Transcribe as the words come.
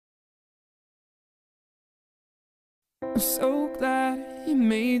I'm so glad you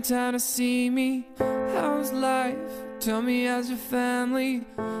made time to see me. How's life? Tell me, how's your family?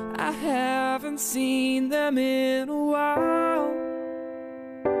 I haven't seen them in a while.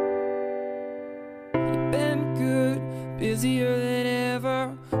 You've been good, busier than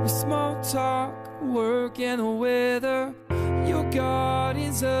ever, with small talk, work and the weather. Your guard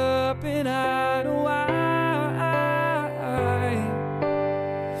is up and I know why.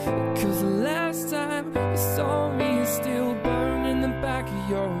 'Cause the last time you saw me, it's still burned in the back of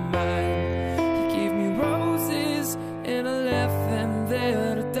your mind. You gave me roses and I left them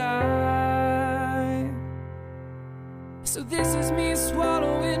there to die. So this is me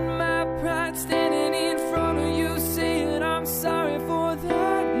swallowing my pride, standing in front of you saying I'm sorry for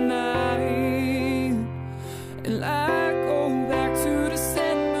that night. And I go back to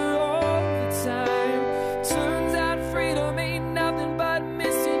December all the time. Turns out freedom ain't nothing but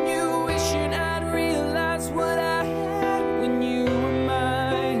missing you, wishing I'd realized what I had when you were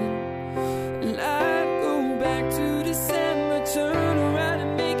mine. And I'd go back to December, turn around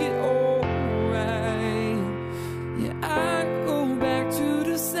and make it alright. Yeah, I'd go back to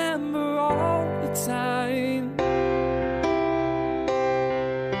December all the time.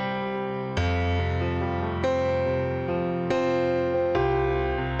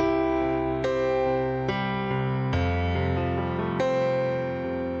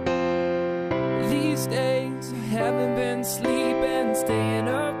 These days I haven't been sleeping, staying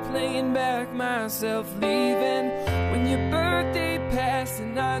up, playing back myself, leaving when your birthday passed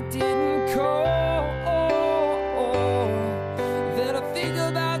and I didn't call. Then I think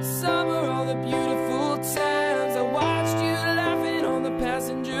about summer, all the beautiful times I watched you laughing on the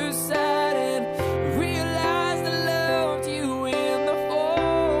passenger side, and realized I loved you in the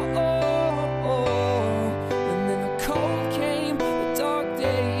fall. And then the cold came, the dark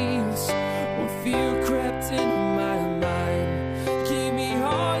days, when fear crept into my mind. You gave me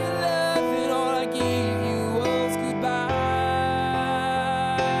all your love and all I gave you was goodbye.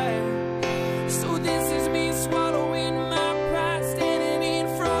 So this is me swallowing my pride, standing in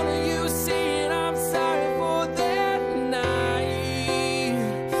front of you saying I'm sorry for that night.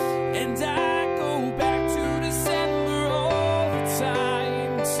 And I go back to December all the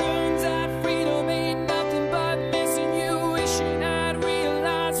time. Turns out freedom ain't nothing but missing you, wishing I'd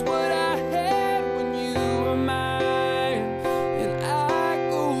realized what I had when you were mine. And I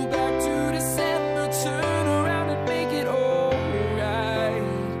go back to December, turn around and make it alright.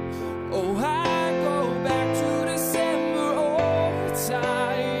 Oh, I go back to December all the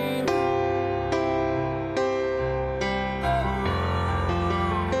time.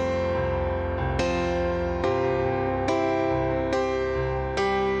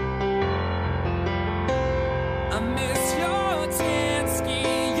 I miss your tan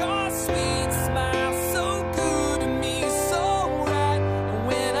skin, your sweet smile, so good to me, so right. And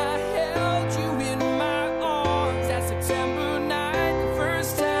when I held you in my arms that September night, the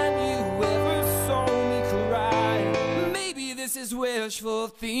first time you ever saw me cry. Maybe this is wishful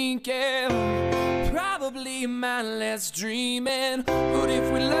thinking, probably mindless dreaming, but if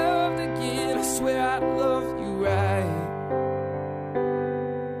we loved again, I swear I'd love you right.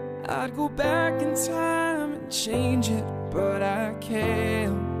 I'd go back in time and change it, but I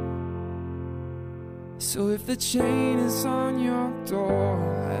can't. So if the chain is on your door,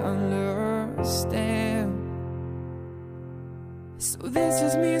 I understand. So this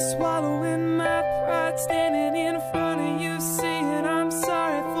is me swallowing my pride, standing in front of you saying I'm sorry